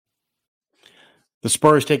The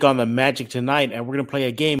Spurs take on the Magic tonight, and we're going to play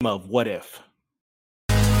a game of What If.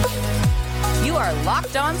 You are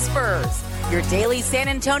Locked On Spurs, your daily San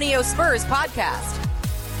Antonio Spurs podcast.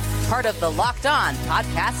 Part of the Locked On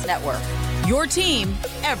Podcast Network, your team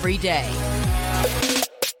every day.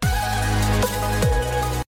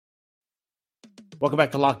 Welcome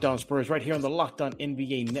back to Locked On Spurs, right here on the Locked On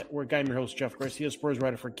NBA Network. I'm your host, Jeff Garcia, Spurs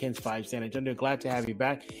writer for Kens 5 San Antonio. Glad to have you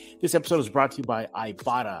back. This episode is brought to you by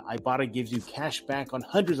Ibotta. Ibotta gives you cash back on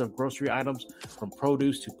hundreds of grocery items, from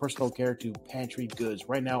produce to personal care to pantry goods.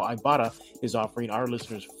 Right now, Ibotta is offering our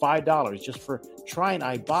listeners $5 just for trying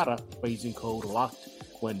Ibotta by using code LOCKED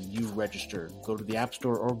when you register. Go to the App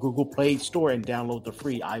Store or Google Play Store and download the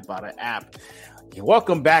free Ibotta app.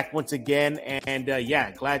 Welcome back once again, and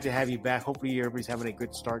glad to have you back. Hopefully everybody's having a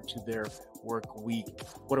good start to their work week.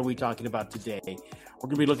 What are we talking about today? We're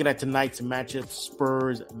going to be looking at tonight's matchup,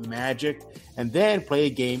 Spurs Magic, and then play a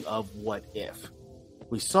game of What If.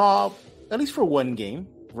 We saw, at least for one game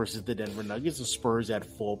versus the Denver Nuggets, the Spurs at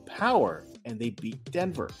full power, and they beat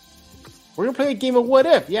Denver. We're going to play a game of What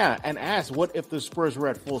If, and ask what if the Spurs were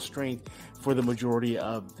at full strength for the majority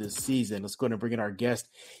of the season. Let's go ahead and bring in our guest.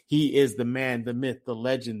 He is the man, the myth, the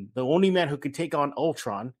legend, the only man who can take on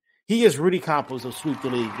Ultron. He is Rudy Campos of Sweep the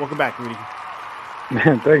League. Welcome back, Rudy.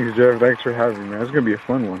 Man, thanks, Jeff. Thanks for having me. It's going to be a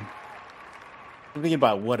fun one. I'm thinking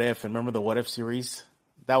about What If, and remember the What If series?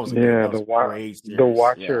 That was great series. The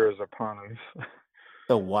Watcher is upon us.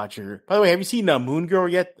 The Watcher. By the way, have you seen Moon Girl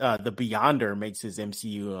yet? The Beyonder makes his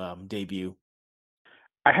MCU debut.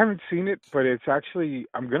 I haven't seen it, but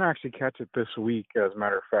I'm going to actually catch it this week, as a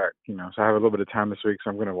matter of fact. So I have a little bit of time this week,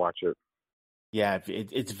 so I'm going to watch it. Yeah,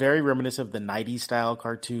 it's very reminiscent of the 90s style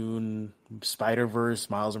cartoon,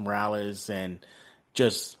 Spider-Verse, Miles Morales, and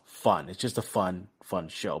just fun. It's just a fun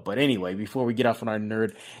show. But anyway, before we get off on our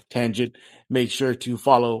nerd tangent, make sure to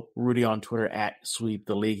follow Rudy on Twitter at Sweep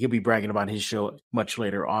the League. He'll be bragging about his show much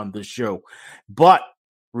later on the show. But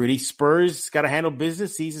Rudy, Spurs got to handle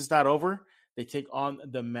business. Season's not over. They take on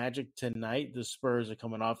the Magic tonight. The Spurs are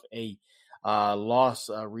coming off a loss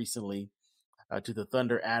recently to the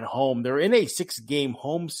Thunder at home. They're in a 6-game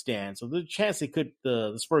homestand, so there's a chance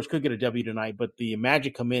the Spurs could get a W tonight. But the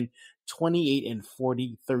Magic come in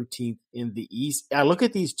 28-40, 13th in the East. I look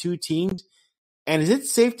at these two teams, and is it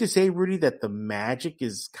safe to say, Rudy, that the Magic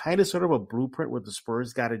is kind of sort of a blueprint what the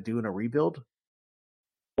Spurs got to do in a rebuild?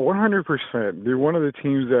 100%. They're one of the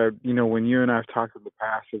teams that, when you and I have talked in the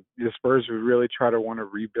past, the Spurs would really try to want to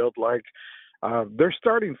rebuild like. Their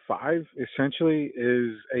starting five, essentially,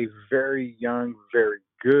 is a very young, very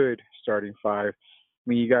good starting five. I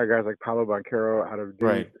mean, you got guys like Paolo Banchero out of Duke,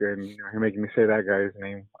 right, and you're making me say that guy's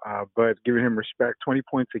name. But giving him respect, 20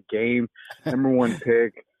 points a game, number one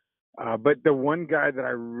pick. But the one guy that I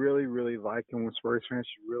really, really like and when Spurs fans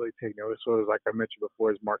should really take notice of, is, like I mentioned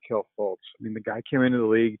before, is Markelle Fultz. I mean, the guy came into the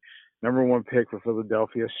league, number one pick for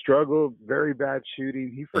Philadelphia, struggled, very bad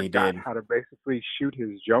shooting. He forgot how to basically shoot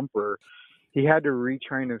his jumper. He had to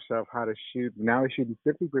retrain himself how to shoot. Now he's shooting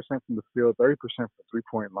 50% from the field, 30% from the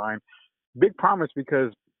three-point line. Big promise,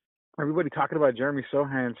 because everybody talking about Jeremy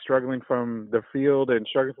Sohan struggling from the field and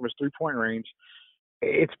struggling from his three-point range.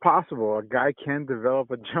 It's possible. A guy can develop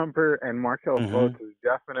a jumper, and Markelle Fultz is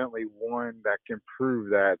definitely one that can prove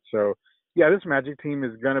that. So, this Magic team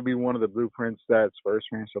is going to be one of the blueprints that Spurs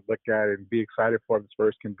fans should look at and be excited for. The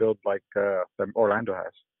Spurs can build like Orlando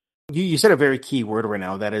has. You said a very key word right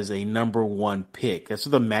now. That is a number one pick. That's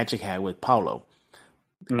what the Magic had with Paolo.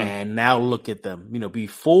 And now look at them.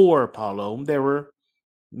 Before Paolo, they were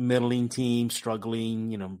middling team,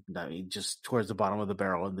 struggling, just towards the bottom of the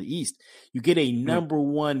barrel in the East. You get a number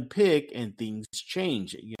one pick and things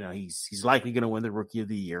change. He's likely going to win the Rookie of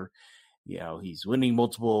the Year. He's winning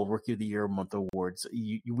multiple Rookie of the Year month awards.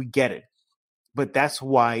 We get it. But that's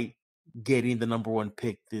why getting the number one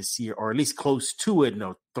pick this year, or at least close to it,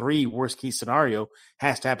 3 worst case scenario,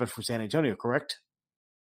 has to happen for San Antonio, correct?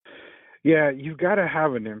 Yeah, you've got to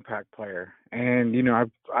have an impact player. And,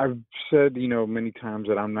 I've said, many times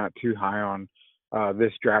that I'm not too high on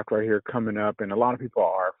this draft right here coming up. And a lot of people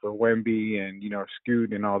are for Wemby and,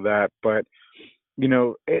 Scoot and all that. But,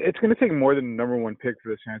 it's going to take more than the number one pick for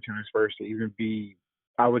the San Antonio Spurs to even be,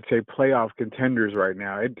 I would say, playoff contenders right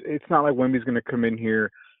now. It's not like Wemby's going to come in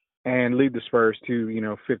here and lead the Spurs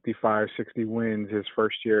to, 55, 60 wins his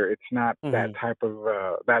first year. It's not that type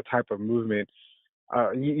of movement.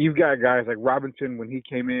 You've got guys like Robinson when he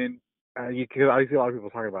came in. I see a lot of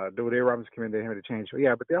people talking about it. The day Robinson came in, they had to change. So,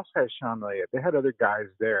 but they also had Sean Elliott. They had other guys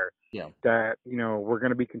there that, were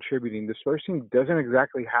going to be contributing. The Spurs team doesn't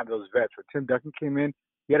exactly have those vets. When Tim Duncan came in,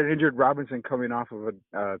 he had an injured Robinson coming off of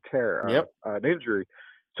an injury.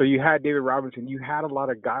 So you had David Robinson. You had a lot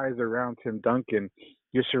of guys around Tim Duncan.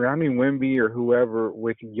 You're surrounding Wemby or whoever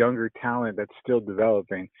with younger talent that's still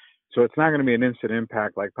developing. So it's not going to be an instant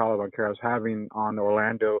impact like Paolo Banchero's having on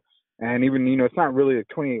Orlando. And even, it's not really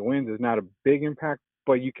 28 wins is not a big impact,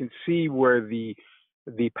 but you can see where the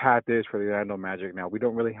path is for the Orlando Magic now. We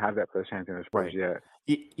don't really have that for the San Antonio Spurs yet.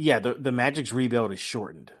 Yeah, the Magic's rebuild is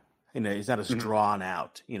shortened. It's not as drawn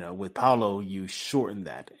out. With Paolo, you shorten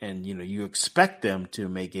that, and you expect them to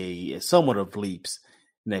make a somewhat of leaps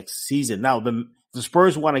next season. Now, the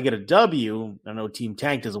Spurs want to get a W. I know Team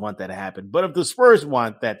Tank doesn't want that to happen, but if the Spurs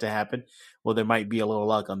want that to happen, well, there might be a little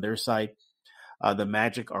luck on their side. The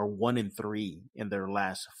Magic are 1-3 in their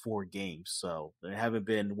last 4 games, so they haven't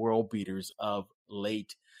been world beaters of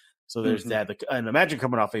late. So there's that. And the Magic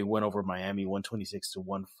coming off a win over Miami,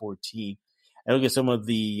 126-114. And look at some of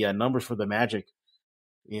the numbers for the Magic.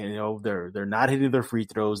 They're not hitting their free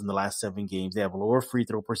throws in the last 7 games. They have a lower free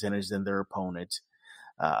throw percentage than their opponent.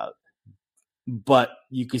 But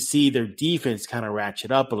you can see their defense kind of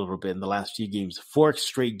ratchet up a little bit in the last few games. 4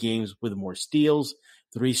 straight games with more steals,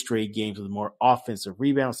 3 straight games with more offensive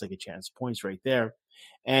rebounds, second chance points right there.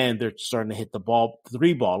 And they're starting to hit the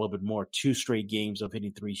 3 ball a little bit more, 2 straight games of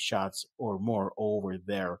hitting 3 shots or more over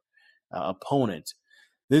their opponent.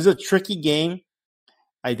 This is a tricky game.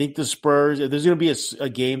 I think the Spurs, if there's going to be a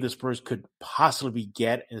game the Spurs could possibly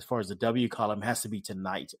get as far as the W column, has to be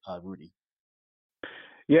tonight, Rudy.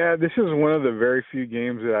 Yeah, this is one of the very few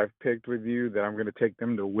games that I've picked with you that I'm going to take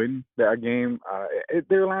them to win that game.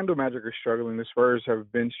 The Orlando Magic are struggling. The Spurs have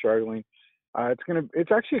been struggling.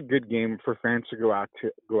 It's actually a good game for fans to go out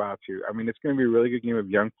to. I mean, it's going to be a really good game of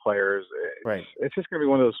young players. It's just going to be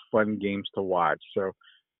one of those fun games to watch. So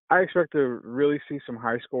I expect to really see some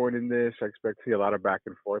high scoring in this. I expect to see a lot of back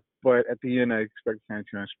and forth. But at the end, I expect San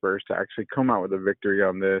Antonio Spurs to actually come out with a victory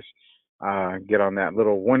on this, get on that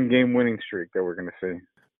little 1-game winning streak that we're going to see.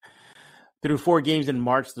 Through 4 games in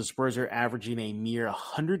March, the Spurs are averaging a mere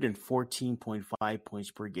 114.5 points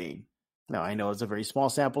per game. Now, I know it's a very small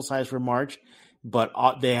sample size for March, but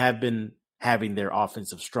they have been having their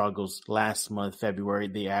offensive struggles. Last month, February,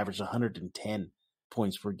 they averaged 110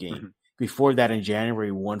 points per game. Mm-hmm. Before that, in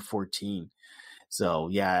January, 114. So,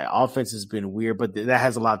 yeah, offense has been weird, but that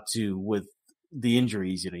has a lot to do with the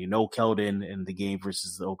injuries. Keldon in the game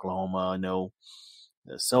versus Oklahoma.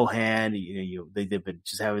 Sohan, they've been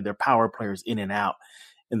just having their power players in and out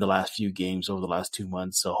in the last few games over the last 2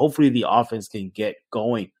 months. So hopefully the offense can get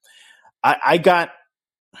going. I got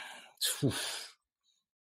the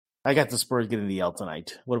Spurs getting the L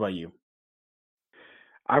tonight. What about you?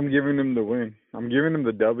 I'm giving them the win. I'm giving them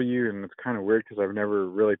the W, and it's kind of weird because I've never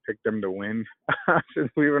really picked them to win since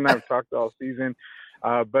we and I've talked all season.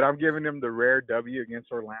 But I'm giving them the rare W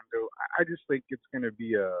against Orlando. I just think it's going to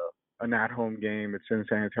be an at-home game. It's in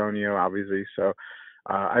San Antonio, obviously. So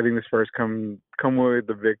I think the Spurs come with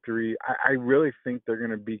the victory. I really think they're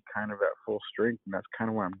going to be kind of at full strength, and that's kind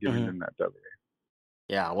of why I'm giving them that W.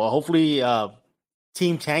 Yeah, well, hopefully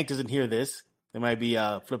Team Tank doesn't hear this. They might be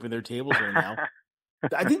flipping their tables right now.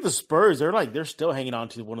 I think the Spurs, they're still hanging on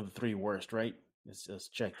to one of the 3 worst, right? Let's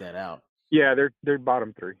check that out. Yeah, they're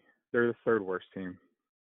bottom 3. They're the 3rd worst team.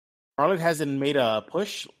 Charlotte hasn't made a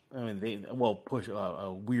push. I mean, push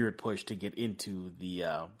a weird push to get into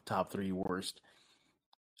the top 3 worst.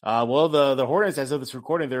 The Hornets, as of this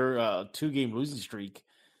recording, they're 2-game losing streak,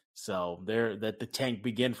 so the tank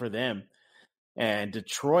begin for them. And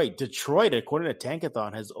Detroit, according to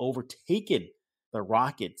Tankathon, has overtaken the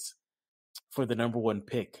Rockets for the number 1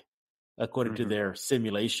 pick, according to their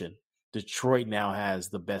simulation. Detroit now has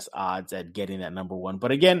the best odds at getting that number 1.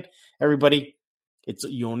 But again, everybody,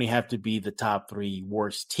 you only have to be the top 3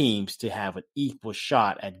 worst teams to have an equal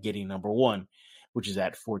shot at getting number 1, which is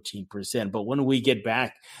at 14%. But when we get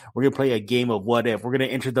back, we're going to play a game of what if. We're going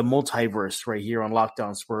to enter the multiverse right here on Locked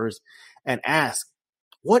On Spurs and ask,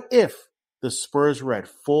 what if the Spurs were at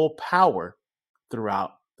full power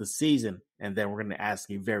throughout the season? And then we're going to ask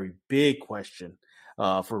a very big question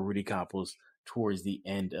for Rudy Campos towards the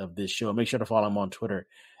end of this show. Make sure to follow him on Twitter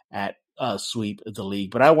at Sweep the League.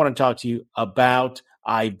 But I want to talk to you about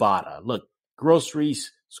Ibotta. Look,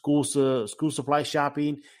 groceries, school supply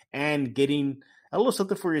shopping, and getting a little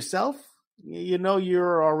something for yourself.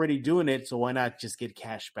 You're already doing it, so why not just get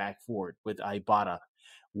cash back for it with Ibotta?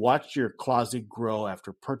 Watch your closet grow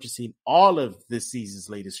after purchasing all of this season's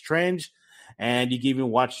latest trends, and you can even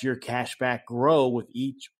watch your cash back grow with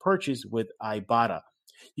each purchase with Ibotta.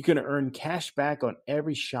 You can earn cash back on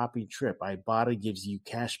every shopping trip. Ibotta gives you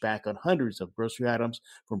cash back on hundreds of grocery items,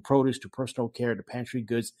 from produce to personal care to pantry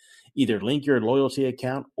goods. Either link your loyalty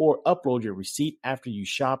account or upload your receipt after you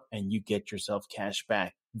shop, and you get yourself cash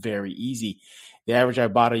back. very easy. The average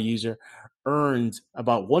Ibotta user earns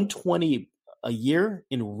about 120 a year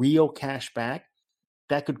in real cash back.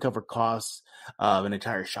 That could cover costs of an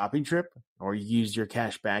entire shopping trip, or you use your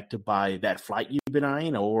cash back to buy that flight you've been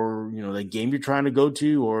eyeing, or the game you're trying to go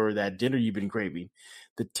to, or that dinner you've been craving.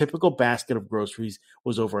 The typical basket of groceries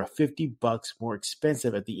was over $50 more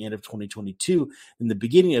expensive at the end of 2022 than the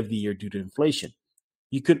beginning of the year due to inflation.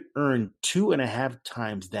 You could earn 2.5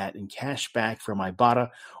 times that in cash back from Ibotta,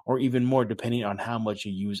 or even more depending on how much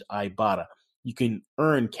you use Ibotta. You can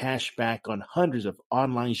earn cash back on hundreds of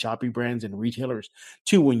online shopping brands and retailers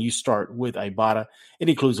too when you start with Ibotta. It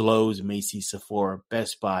includes Lowe's, Macy's, Sephora,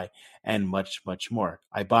 Best Buy, and much, much more.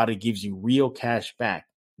 Ibotta gives you real cash back,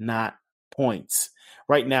 not points.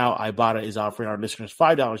 Right now, Ibotta is offering our listeners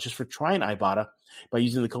 $5 just for trying Ibotta by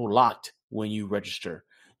using the code LOCKED when you register.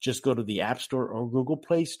 Just go to the App Store or Google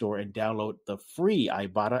Play Store and download the free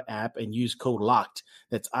Ibotta app and use code LOCKED.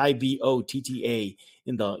 That's IBOTTA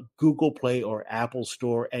in the Google Play or Apple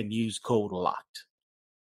Store and use code LOCKED.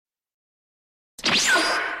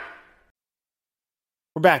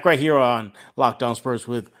 We're back right here on Locked On Spurs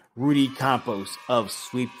with Rudy Campos of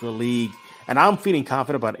Sweep the League. And I'm feeling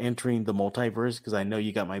confident about entering the multiverse because I know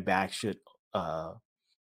you got my back should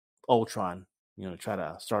Ultron, try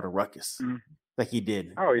to start a ruckus. Mm-hmm. Like he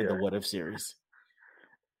did in the What If series.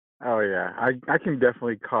 Oh, yeah. I can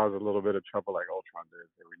definitely cause a little bit of trouble like Ultron did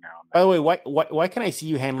every now and then. By the way, why can I see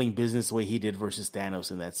you handling business the way he did versus Thanos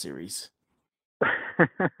in that series?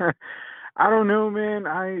 I don't know, man.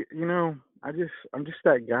 I'm just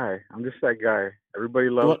that guy. I'm just that guy. Everybody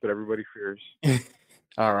loves, but everybody fears.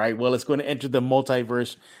 All right. Well, let's go and enter the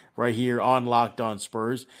multiverse right here on Locked On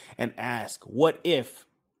Spurs and ask, what if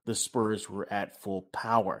the Spurs were at full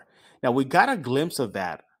power? Now, we got a glimpse of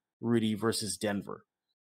that, Rudy, versus Denver.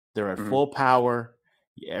 They're at full power.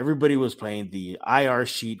 Everybody was playing. The IR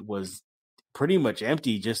sheet was pretty much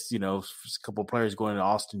empty, just, a couple of players going to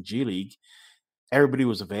Austin G League. Everybody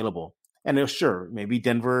was available. And sure, maybe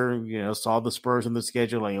Denver, saw the Spurs on the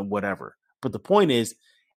schedule and whatever. But the point is,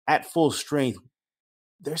 at full strength,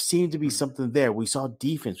 there seemed to be something there. We saw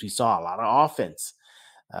defense. We saw a lot of offense.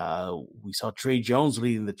 We saw Trey Jones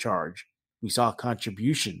leading the charge. We saw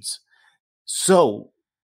contributions. So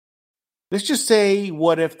let's just say,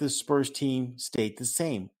 what if the Spurs team stayed the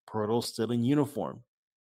same? Pirtle's still in uniform.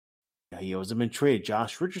 He hasn't been traded.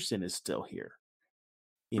 Josh Richardson is still here.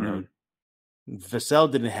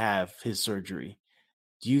 Vassell didn't have his surgery.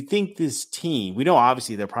 Do you think this team, we know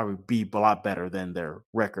obviously they'll probably be a lot better than their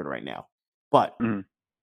record right now, but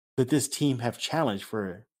could this team have challenged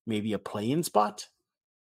for maybe a play-in spot?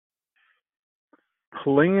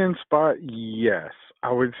 Play-in spot, yes.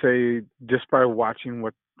 I would say just by watching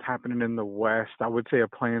what's happening in the West, I would say a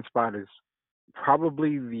play-in spot is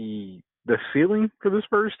probably the ceiling for the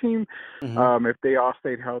Spurs team. If they all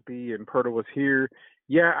stayed healthy and Pirtle was here,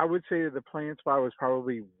 yeah, I would say the play-in spot was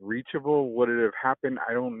probably reachable. Would it have happened?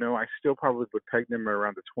 I don't know. I still probably would peg them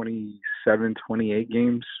around the 27, 28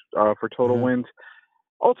 games for total wins.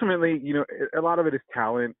 Ultimately, a lot of it is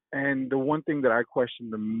talent. And the one thing that I question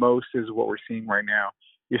the most is what we're seeing right now.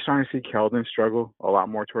 You're starting to see Keldon struggle a lot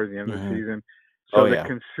more towards the end of the season. So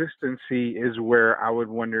consistency is where I would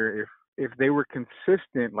wonder if they were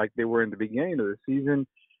consistent like they were in the beginning of the season,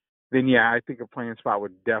 then yeah, I think a play-in spot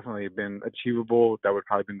would definitely have been achievable. That would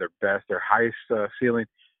probably been their highest ceiling.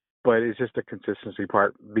 But it's just the consistency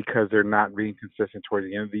part because they're not being consistent towards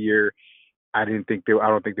the end of the year. I don't think they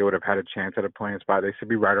would have had a chance at a play-in spot. They should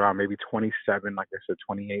be right around maybe 27, like I said,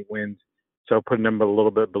 28 wins. So putting them a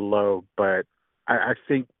little bit below. But I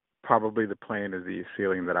think probably the play-in is the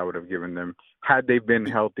ceiling that I would have given them had they been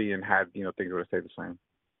healthy and had, things would have stayed the same.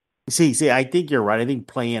 See, I think you're right. I think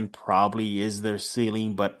play-in probably is their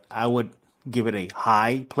ceiling, but I would give it a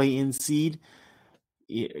high play-in seed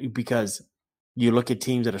because you look at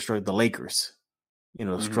teams that are struggling. The Lakers,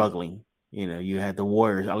 struggling. You had the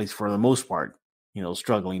Warriors, at least for the most part,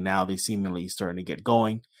 struggling. Now they seemingly starting to get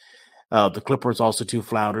going. The Clippers also too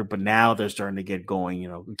floundered, but now they're starting to get going.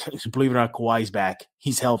 Believe it or not, Kawhi's back.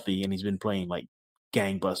 He's healthy and he's been playing like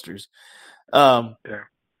gangbusters.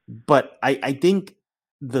 But I think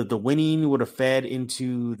the winning would have fed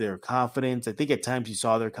into their confidence. I think at times you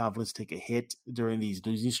saw their confidence take a hit during these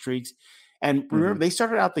losing streaks. And remember, they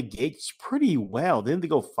started out the gates pretty well. Then they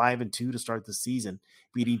go 5-2 to start the season,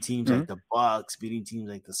 beating teams like the Bucks, beating teams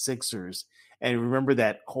like the Sixers. And remember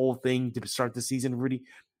that whole thing to start the season, Rudy?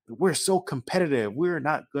 We're so competitive. We're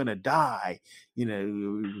not going to die.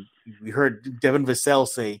 We heard Devin Vassell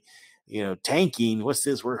say, tanking, what's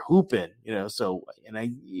this? We're hooping, so,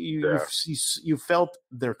 and you felt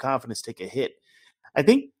their confidence take a hit. I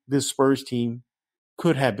think this Spurs team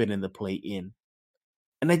could have been in the play-in.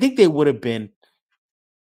 And I think they would have been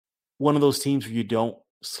one of those teams where you don't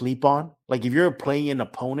sleep on. Like if you're a play-in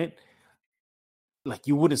opponent, like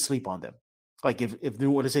you wouldn't sleep on them. Like if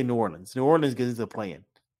New Orleans gets into the play-in,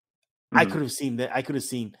 I Mhm. could have seen that. I could have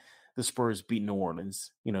seen the Spurs beat New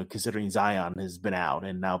Orleans. Considering Zion has been out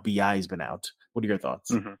and now Bi has been out. What are your thoughts?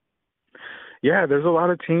 Mhm. Yeah, there's a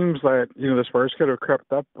lot of teams that the Spurs could have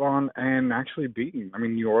crept up on and actually beaten. I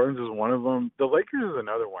mean, New Orleans is one of them. The Lakers is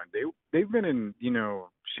another one. They've been in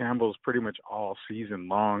shambles pretty much all season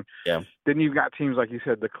long. Yeah. Then you've got teams like you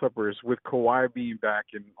said, the Clippers, with Kawhi being back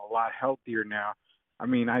and a lot healthier now. I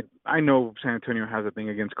mean, I know San Antonio has a thing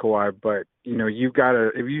against Kawhi, but you've got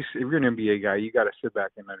to if you're an NBA guy, you got to sit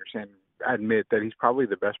back and admit that he's probably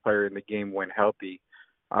the best player in the game when healthy.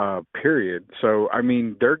 Period. So I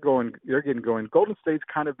mean, they're getting going. Golden State's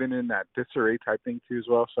kind of been in that disarray type thing too as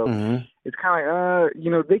well. So Mm-hmm. it's kind of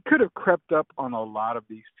like they could have crept up on a lot of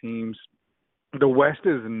these teams. The West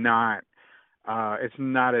is not. It's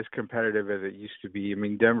not as competitive as it used to be. I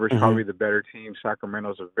mean, Denver's Mm-hmm. probably the better team.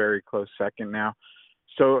 Sacramento's a very close second now.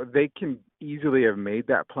 So they can easily have made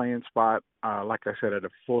that play-in spot, like I said, at a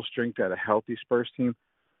full strength, at a healthy Spurs team.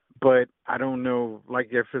 But I don't know, like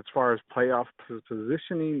if as far as playoff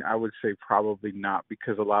positioning, I would say probably not,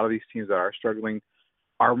 because a lot of these teams that are struggling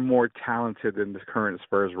are more talented than the current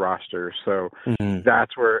Spurs roster. So Mm-hmm.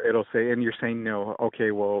 that's where it'll say, and you're saying no,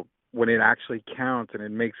 okay, well, when it actually counts and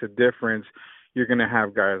it makes a difference, you're going to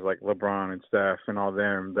have guys like LeBron and Steph and all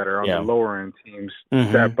them that are on the Yeah. lower end teams Mm-hmm.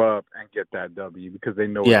 step up and get that W because they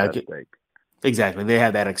know Yeah. what's at stake. Exactly. They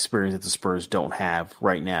have that experience that the Spurs don't have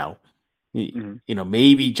right now. Mm-hmm.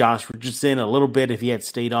 Maybe Josh Richardson a little bit if he had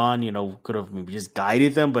stayed on, could have maybe just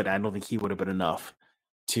guided them, but I don't think he would have been enough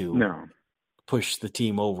to No. push the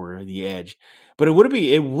team over the edge. But it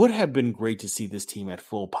would have been great to see this team at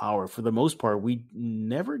full power. For the most part, we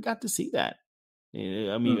never got to see that.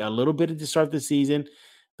 I mean, Mm. a little bit at the start of the season,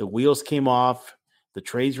 the wheels came off, the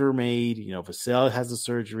trades were made. Vassell has the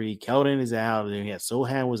surgery, Keldon is out, and then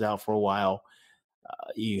Sohan was out for a while.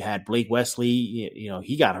 You had Blake Wesley,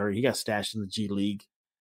 he got hurt, he got stashed in the G League.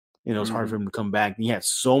 It's hard for Mm-hmm. him to come back. And he had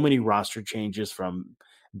so many roster changes, from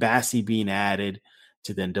Bassie being added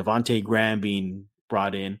to then Devontae Graham being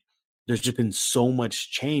brought in. There's just been so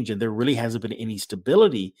much change, and there really hasn't been any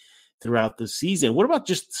stability throughout the season. What about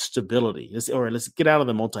just stability? Let's get out of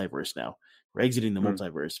the multiverse now. We're exiting the Mm.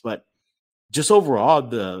 multiverse, but just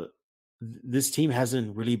overall, this team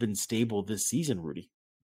hasn't really been stable this season, Rudy.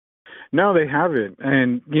 No, they haven't.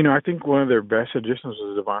 And, I think one of their best additions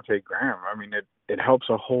was Devontae Graham. I mean, it helps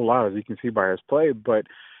a whole lot, as you can see by his play. But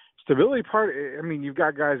stability part, I mean, you've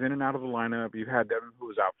got guys in and out of the lineup. You've had Devin, who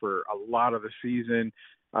was out for a lot of the season.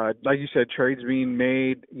 Like you said, trades being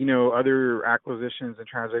made, other acquisitions and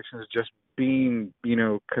transactions just being,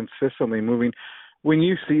 consistently moving. When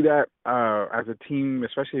you see that as a team,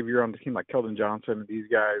 especially if you're on the team like Keldon Johnson and these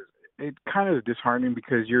guys, it kind of is disheartening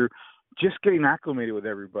because you're just getting acclimated with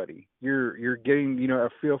everybody. You're getting, a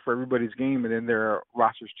feel for everybody's game, and then their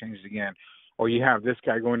rosters changed again. Or you have this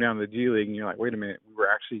guy going down to the G League, and you're like, wait a minute, we were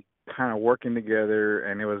actually kind of working together,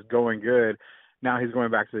 and it was going good. Now he's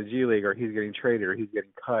going back to the G League, or he's getting traded, or he's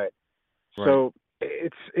getting cut. Right. So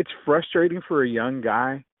it's frustrating for a young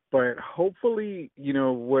guy, but hopefully,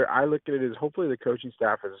 where I look at it is hopefully the coaching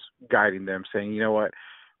staff is guiding them, saying, you know what,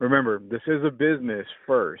 remember, this is a business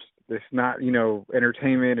first. It's not,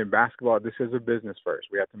 entertainment and basketball. This is a business first.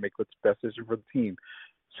 We have to make what's best decision for the team.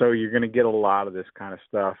 So you're going to get a lot of this kind of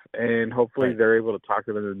stuff. And hopefully Right. they're able to talk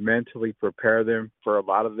to them and mentally prepare them for a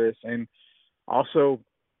lot of this. And also,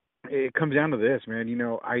 it comes down to this, man.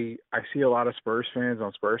 I see a lot of Spurs fans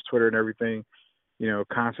on Spurs Twitter and everything,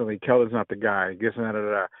 constantly, Keldon's not the guy.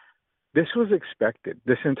 This was expected.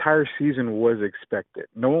 This entire season was expected.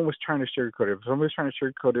 No one was trying to sugarcoat it. If someone was trying to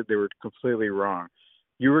sugarcoat it, they were completely wrong.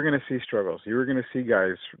 You were going to see struggles. You were going to see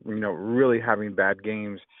guys, really having bad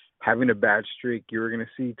games, having a bad streak. You were going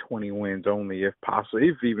to see 20 wins only, if possible,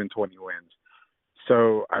 if even 20 wins.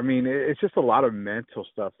 So, I mean, it's just a lot of mental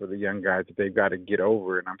stuff for the young guys that they've got to get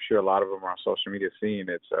over, and I'm sure a lot of them are on social media seeing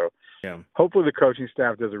it. So, Yeah. hopefully the coaching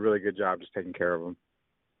staff does a really good job just taking care of them.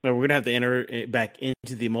 Now, we're gonna have to enter back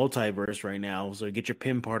into the multiverse right now, so get your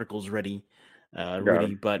PIM particles ready,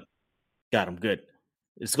 Rudy. But got them good.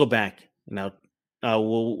 Let's go back now.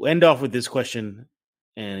 We'll end off with this question,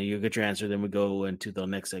 and you'll get your answer. Then we go into the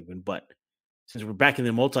next segment. But since we're back in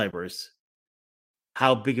the multiverse,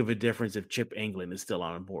 how big of a difference if Chip England is still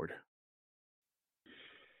on board?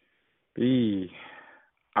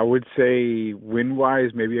 I would say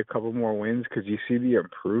win-wise, maybe a couple more wins, because you see the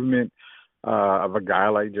improvement of a guy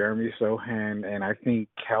like Jeremy Sohan, and I think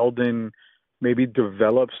Keldon maybe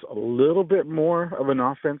develops a little bit more of an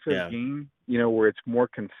offensive Yeah. game, where it's more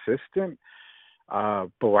consistent. But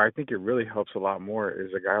where I think it really helps a lot more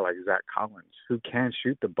is a guy like Zach Collins, who can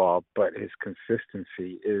shoot the ball, but his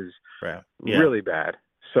consistency is Right. Yeah. really bad.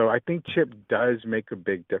 So I think Chip does make a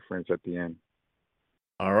big difference at the end.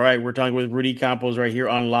 All right, we're talking with Rudy Campos right here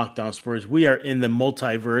on Locked On Spurs. We are in the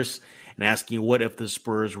multiverse and asking what if the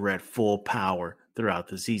Spurs were at full power throughout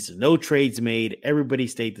the season. No trades made, everybody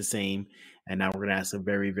stayed the same, and now we're going to ask a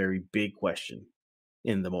very, very big question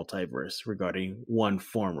in the multiverse regarding one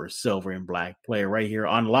former silver and black player right here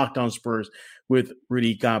on Locked On Spurs with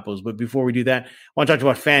Rudy Campos. But before we do that, I want to talk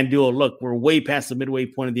about FanDuel. Look, we're way past the midway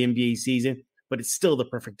point of the NBA season, but it's still the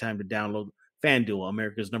perfect time to download FanDuel,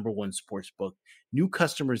 America's #1 sports book. New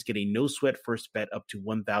customers get a no-sweat first bet up to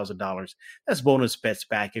 $1,000. That's bonus bets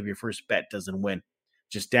back if your first bet doesn't win.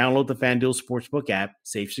 Just download the FanDuel Sportsbook app.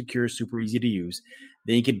 Safe, secure, super easy to use.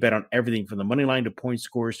 Then you can bet on everything from the money line to point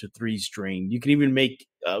scores to threes drained. You can even make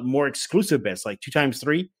more exclusive bets like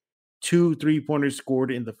 2x3, 2 3-pointers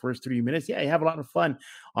scored in the first 3 minutes. Yeah, you have a lot of fun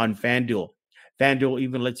on FanDuel. FanDuel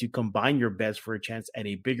even lets you combine your bets for a chance at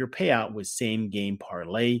a bigger payout with same game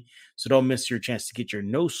parlay. So don't miss your chance to get your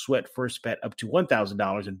no sweat first bet up to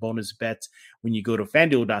 $1,000 in bonus bets when you go to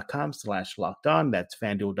fanduel.com/locked on. That's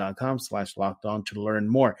fanduel.com/locked on to learn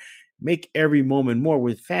more. Make every moment more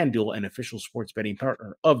with FanDuel, an official sports betting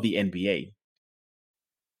partner of the NBA.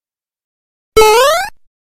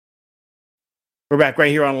 We're back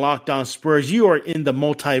right here on Locked On Spurs. You are in the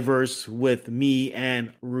multiverse with me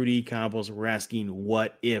and Rudy Campos. We're asking,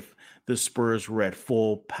 what if the Spurs were at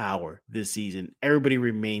full power this season? Everybody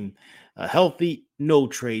remained healthy. No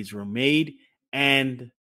trades were made.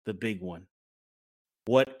 And the big one,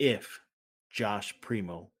 what if Josh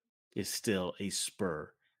Primo is still a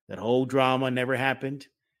Spur? That whole drama never happened.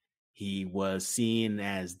 He was seen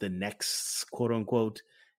as the next, quote unquote,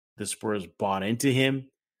 the Spurs bought into him.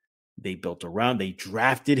 They built around. They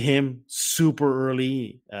drafted him super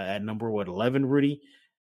early at number 11, Rudy,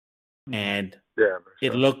 and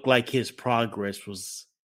it looked like his progress was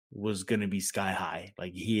going to be sky high.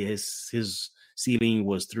 Like his ceiling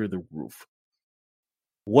was through the roof.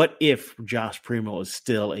 What if Josh Primo is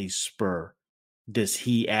still a Spur? Does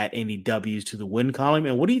he add any W's to the win column?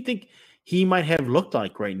 And what do you think he might have looked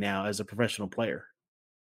like right now as a professional player?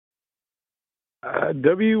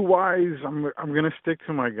 W-wise, I'm gonna stick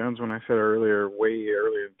to my guns when I said way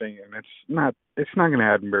earlier thing, and it's not gonna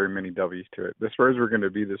add very many W's to it. The Spurs were gonna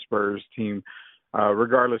be the Spurs team,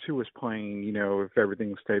 regardless who was playing. If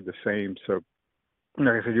everything stayed the same. So,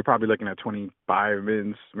 like I said, you're probably looking at 25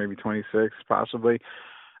 wins, maybe 26, possibly.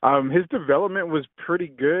 His development was pretty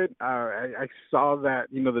good. I saw that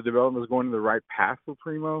the development was going in the right path for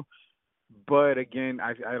Primo. But again,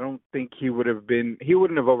 I don't think he wouldn't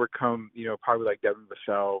have overcome, probably like Devin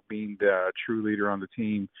Vassell being the true leader on the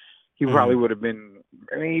team. He probably would have been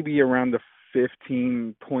maybe around the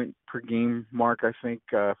 15 point per game mark, I think,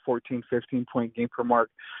 14, 15 point game per mark,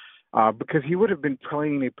 because he would have been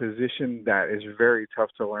playing a position that is very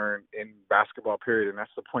tough to learn in basketball, period, and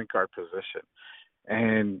that's the point guard position.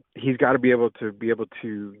 And he's got to be able to get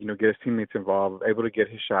his teammates involved, able to get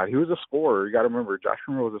his shot. He was a scorer. You got to remember, Josh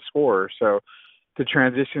Primo was a scorer. So to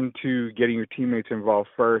transition to getting your teammates involved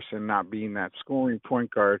first and not being that scoring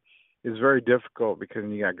point guard is very difficult, because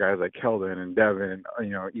you got guys like Keldon and Devin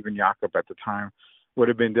and even Jakob at the time would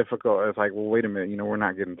have been difficult. It's like, well, wait a minute, we're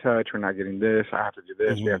not getting touch, we're not getting this. I have to do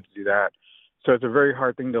this, we have to do that. So it's a very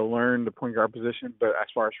hard thing to learn, the point guard position. But as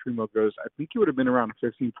far as Primo goes, I think he would have been around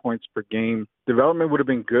 15 points per game. Development would have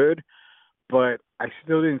been good, but I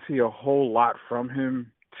still didn't see a whole lot from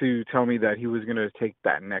him to tell me that he was going to take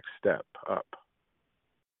that next step up.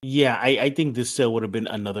 Yeah, I think this still would have been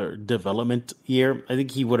another development year. I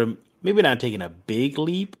think he would have maybe not taken a big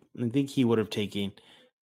leap. I think he would have taken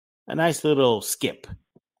a nice little skip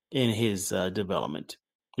in his development.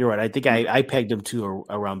 You're right. I think I pegged him to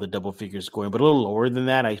around the double figure scoring, but a little lower than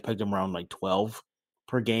that. I pegged him around like 12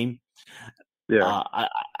 per game. Yeah.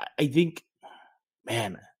 I think,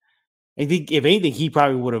 man, I think if anything, he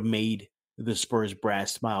probably would have made the Spurs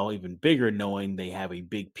brass smile even bigger, knowing they have a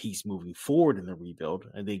big piece moving forward in the rebuild.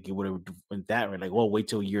 I think it would have went that way. Like, well, wait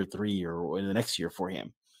till year 3 or in the next year for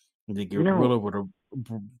him. I think it really would have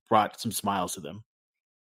brought some smiles to them.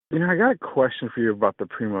 I got a question for you about the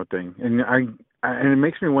Primo thing, and it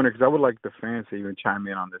makes me wonder, because I would like the fans to even chime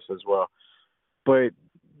in on this as well. But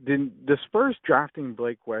the Spurs drafting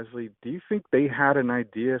Blake Wesley, do you think they had an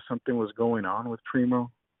idea something was going on with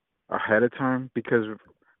Primo ahead of time? Because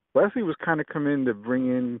Wesley was kind of coming to bring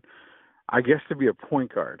in, I guess, to be a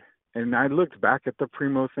point guard. And I looked back at the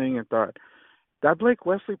Primo thing and thought, that Blake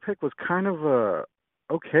Wesley pick was kind of a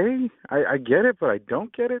okay, I get it, but I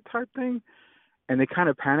don't get it type thing. And they kind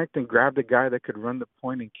of panicked and grabbed a guy that could run the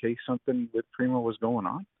point in case something with Primo was going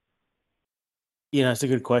on. That's a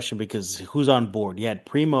good question because who's on board? You had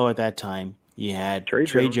Primo at that time. You had Trey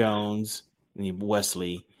Trey Jones. Jones and you had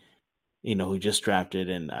Wesley, who just drafted.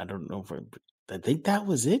 And I don't know I think that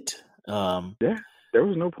was it. Yeah, there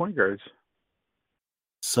was no point guards.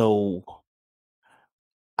 So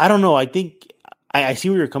I don't know. I think I see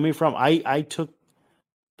where you're coming from. I took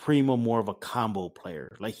Primo more of a combo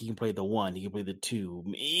player. Like he can play the 1, he can play the 2,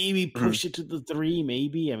 maybe Mm-hmm. push it to the 3,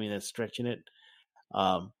 maybe. I mean, that's stretching it.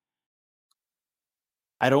 I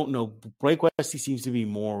don't know. Blake Wesley seems to be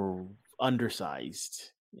more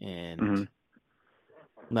undersized and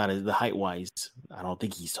not as the height wise. I don't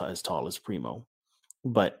think he's as tall as Primo.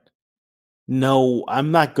 But no,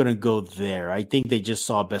 I'm not going to go there. I think they just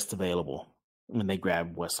saw best available when they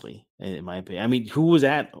grabbed Wesley, in my opinion. I mean, who was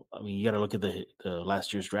at? I mean, you got to look at the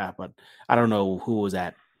last year's draft, but I don't know who was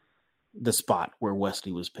at the spot where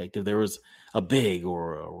Wesley was picked. If there was a big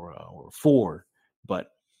or 4,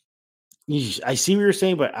 but I see what you're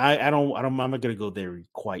saying, but I'm not going to go there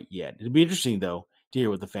quite yet. It'd be interesting though to hear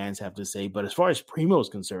what the fans have to say. But as far as Primo is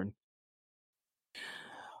concerned,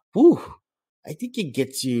 I think it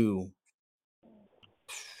gets you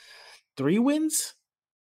 3 wins.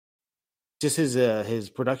 Just his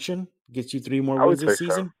production gets you 3 more I would wins say this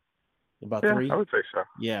season. So. About Yeah, 3. I would say so.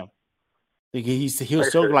 Yeah, like he's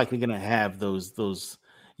still likely going to have those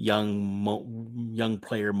young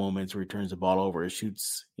player moments where he turns the ball over,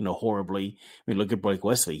 shoots horribly. I mean, look at Blake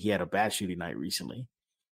Wesley. He had a bad shooting night recently,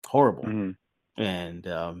 horrible,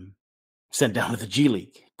 and sent down to the G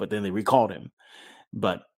League. But then they recalled him.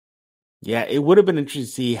 But yeah, it would have been interesting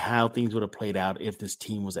to see how things would have played out if this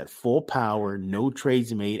team was at full power, no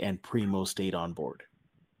trades made, and Primo stayed on board.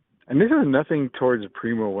 And this is nothing towards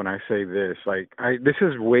Primo when I say this. This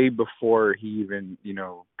is way before he even,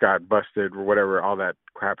 got busted or whatever, all that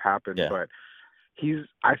crap happened. Yeah. But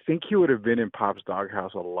I think he would have been in Pop's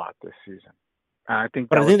doghouse a lot this season. And I think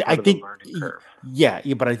But that was part of the learning curve. Yeah,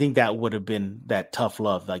 but I think that would have been that tough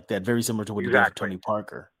love, like that, very similar to what he did for Tony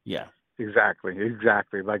Parker. Yeah. Exactly.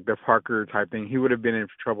 Like the Parker type thing. He would have been in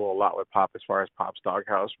trouble a lot with Pop as far as Pop's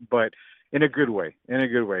doghouse, but in a good way,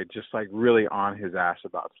 just like really on his ass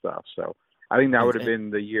about stuff. So I think that would have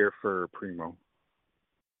been the year for Primo.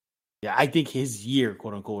 Yeah, I think his year,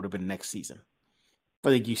 quote unquote, would have been next season. I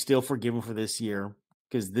think you still forgive him for this year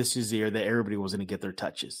because this is the year that everybody was going to get their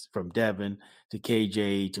touches, from Devin to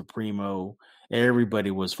KJ to Primo.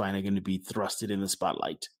 Everybody was finally going to be thrusted in the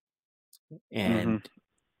spotlight. And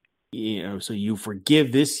so you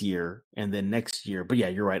forgive this year and then next year. But yeah,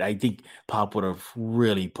 you're right. I think Pop would have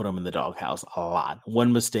really put him in the doghouse a lot.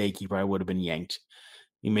 One mistake, he probably would have been yanked.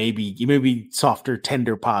 You may be softer,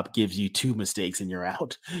 tender Pop gives you 2 mistakes and you're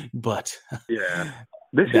out. But yeah,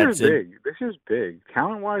 this year is big. This is big.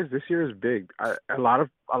 Talent wise, this year is big. A lot of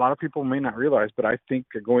people may not realize, but I think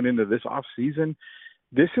going into this off season,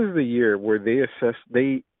 this is the year where they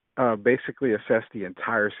basically assess the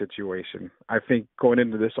entire situation. I think going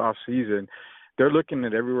into this off season, they're looking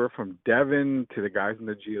at everywhere from Devin to the guys in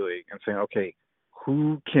the G League and saying, okay,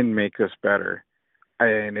 who can make us better?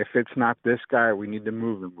 And if it's not this guy, we need to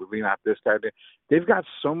move him. We not this guy. They've got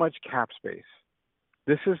so much cap space.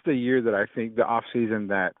 This is the year that I think the off season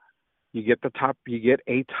that you get a top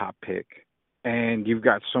pick and you've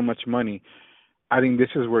got so much money. I think this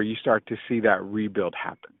is where you start to see that rebuild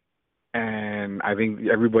happen. And I think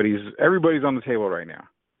everybody's on the table right now.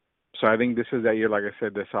 So I think this is that year, like I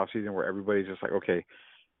said, this offseason where everybody's just like, okay,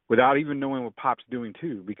 without even knowing what Pop's doing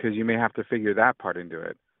too, because you may have to figure that part into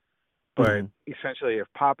it. But essentially, if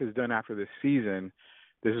Pop is done after this season,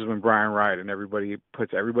 this is when Brian Wright and everybody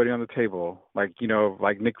puts everybody on the table, like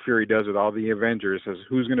Nick Fury does with all the Avengers, says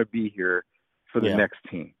who's going to be here for the next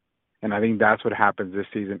team. And I think that's what happens this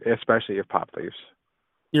season, especially if Pop leaves.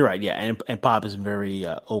 You're right, yeah, and Pop is very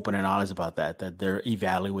open and honest about that they're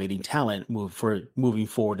evaluating talent moving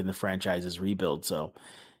forward in the franchise's rebuild. So,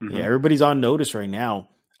 yeah, everybody's on notice right now.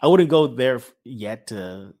 I wouldn't go there yet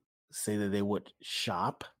to say that they would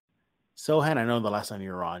shop Sohan. I know the last time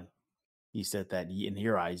you were on, you said that in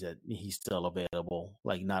your eyes that he's still available,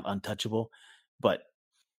 like not untouchable. But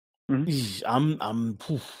they'll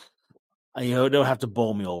have to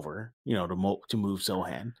bowl me over, to move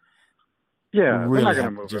Sohan. Yeah, really they're not going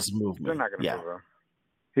to move just him. Move me. They're not going to move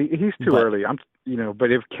him. He's too early.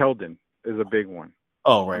 But if Keldon is a big one.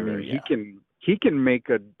 Oh, right, right. Yeah. He can make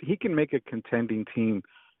a contending team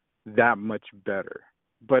that much better.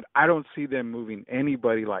 But I don't see them moving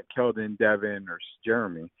anybody like Keldon, Devin, or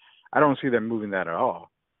Jeremy. I don't see them moving that at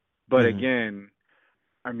all. But again,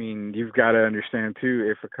 I mean, you've got to understand too,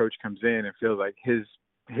 if a coach comes in and feels like his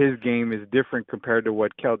game is different compared to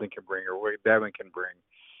what Keldon can bring or what Devin can bring,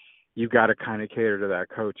 you've got to kind of cater to that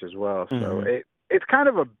coach as well. So it's kind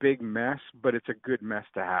of a big mess, but it's a good mess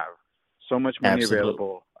to have. So much money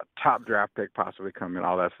available, a top draft pick possibly coming,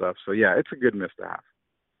 all that stuff. So yeah, it's a good mess to have.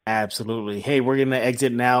 Absolutely. Hey, we're going to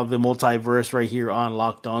exit now the multiverse right here on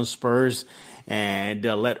Locked On Spurs and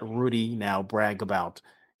let Rudy now brag about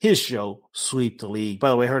his show, Sweep the League. By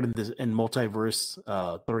the way, I heard in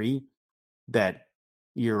Multiverse 3 that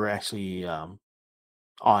you're actually on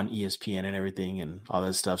ESPN and everything and all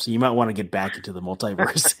that stuff. So you might want to get back into the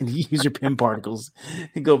multiverse and use your PIM particles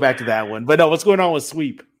and go back to that one. But no, what's going on with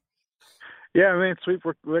Sweep? Yeah, I mean, Sweep,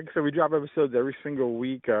 like I said, we drop episodes every single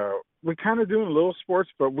week. We're kind of doing a little sports,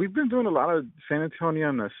 but we've been doing a lot of San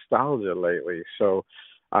Antonio nostalgia lately. So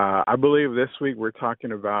I believe this week we're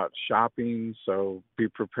talking about shopping. So be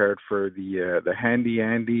prepared for the Handy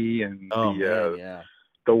Andy and the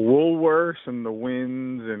Woolworths and the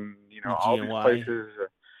Winds and, you know, all these places.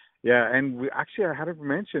 Yeah, and I had to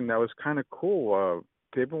mention that was kind of cool.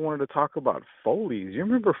 People wanted to talk about Foley's. You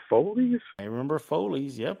remember Foley's? I remember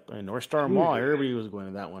Foley's, yep. And North Star Mall. Everybody was going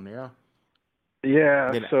to that one, yeah.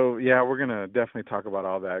 Yeah, so, yeah, we're going to definitely talk about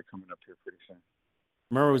all that coming up here pretty soon.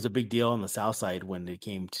 Remember, it was a big deal on the South Side when they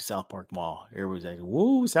came to South Park Mall. Everybody was like,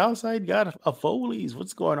 whoa, South Side got a Foley's.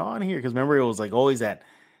 What's going on here? Because remember, it was like always at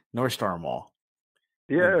North Star Mall.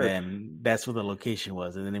 Yeah. And then that's where the location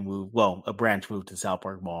was. And then they moved, a branch moved to South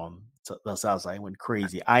Park Mall. And so the South Side went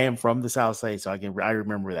crazy. I am from the South Side, so I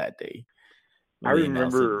remember that day. I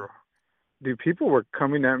remember, dude, people were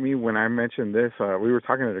coming at me when I mentioned this. We were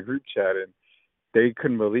talking in a group chat, and they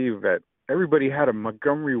couldn't believe that everybody had a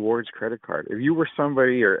Montgomery Ward's credit card. If you were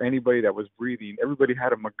somebody or anybody that was breathing, everybody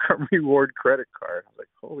had a Montgomery Ward credit card. I was like,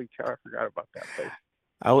 holy cow, I forgot about that place.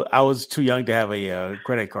 I was too young to have a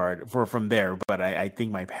credit card from there, but I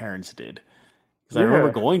think my parents did. Because I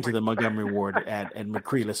remember going to the Montgomery Ward at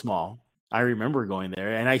McCreeless Mall. I remember going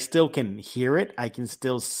there, and I still can hear it. I can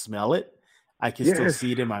still smell it. I can still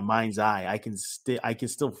see it in my mind's eye. I can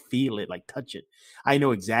still feel it, like touch it. I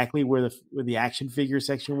know exactly where the action figure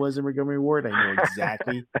section was in Montgomery Ward. I know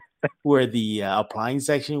exactly where the appliance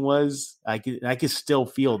section was. I can still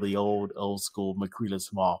feel the old school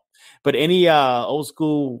McCreeless Mall. But any old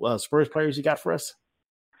school Spurs players you got for us?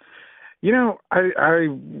 You know,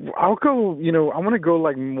 I'll go, you know, I want to go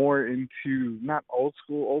like more into not old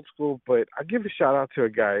school, but I give a shout out to a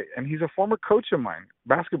guy, and he's a former coach of mine,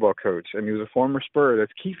 basketball coach, and he was a former Spur.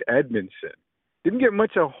 That's Keith Edmondson. Didn't get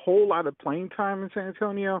a whole lot of playing time in San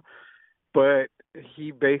Antonio, but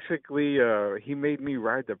he basically, he made me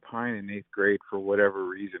ride the pine in 8th grade for whatever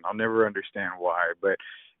reason. I'll never understand why, but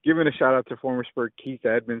giving a shout out to former Spur Keith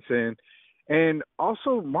Edmondson, and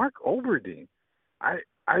also Mark Oberdeen.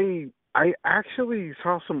 I actually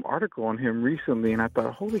saw some article on him recently, and I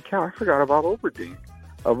thought, holy cow, I forgot about Oberdeen,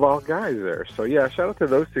 of all guys there. So, yeah, shout out to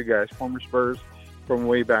those two guys, former Spurs from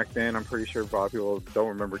way back then. I'm pretty sure a lot of people don't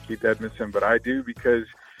remember Keith Edmondson, but I do because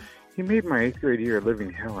he made my 8th grade year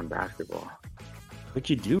living hell in basketball. What'd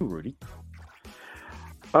you do, Rudy?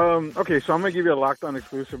 Okay, so I'm going to give you a Locked On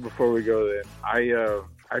exclusive before we go there.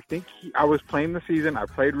 I think I was playing the season. I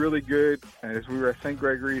played really good as we were at St.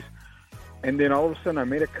 Gregory's. And then all of a sudden I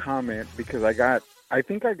made a comment because I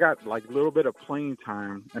think I got like a little bit of playing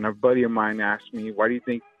time, and a buddy of mine asked me, why do you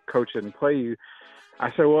think coach didn't play you? I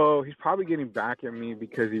said, well, he's probably getting back at me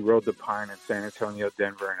because he rode the pine in San Antonio,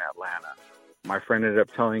 Denver, and Atlanta. My friend ended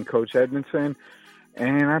up telling Coach Edmondson,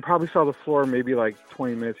 and I probably saw the floor maybe like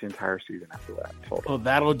 20 minutes the entire season after that. Well,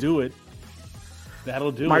 that'll do it.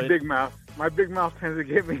 My big mouth tends to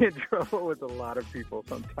get me in trouble with a lot of people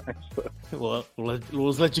sometimes. Well,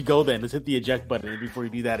 let's let you go then. Let's hit the eject button before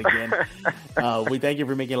you do that again. We thank you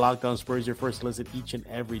for making Locked On Spurs your first listen each and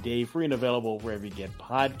every day, free and available wherever you get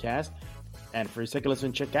podcasts. And for a second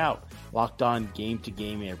listen, check out Locked On Game to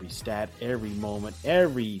Game, every stat, every moment,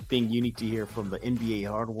 everything you need to hear from the NBA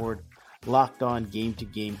hardwood. Locked On Game to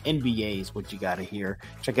Game NBA is what you got to hear.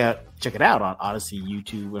 Check it out on Odyssey,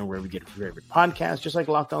 YouTube, and wherever you get your favorite podcast, just like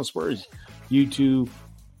Locked On Spurs, YouTube,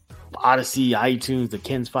 Odyssey, iTunes, the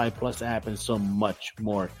Ken's 5 Plus app, and so much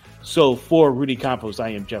more. So for Rudy Campos, I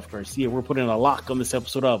am Jeff Garcia. We're putting a lock on this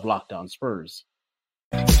episode of Locked On Spurs.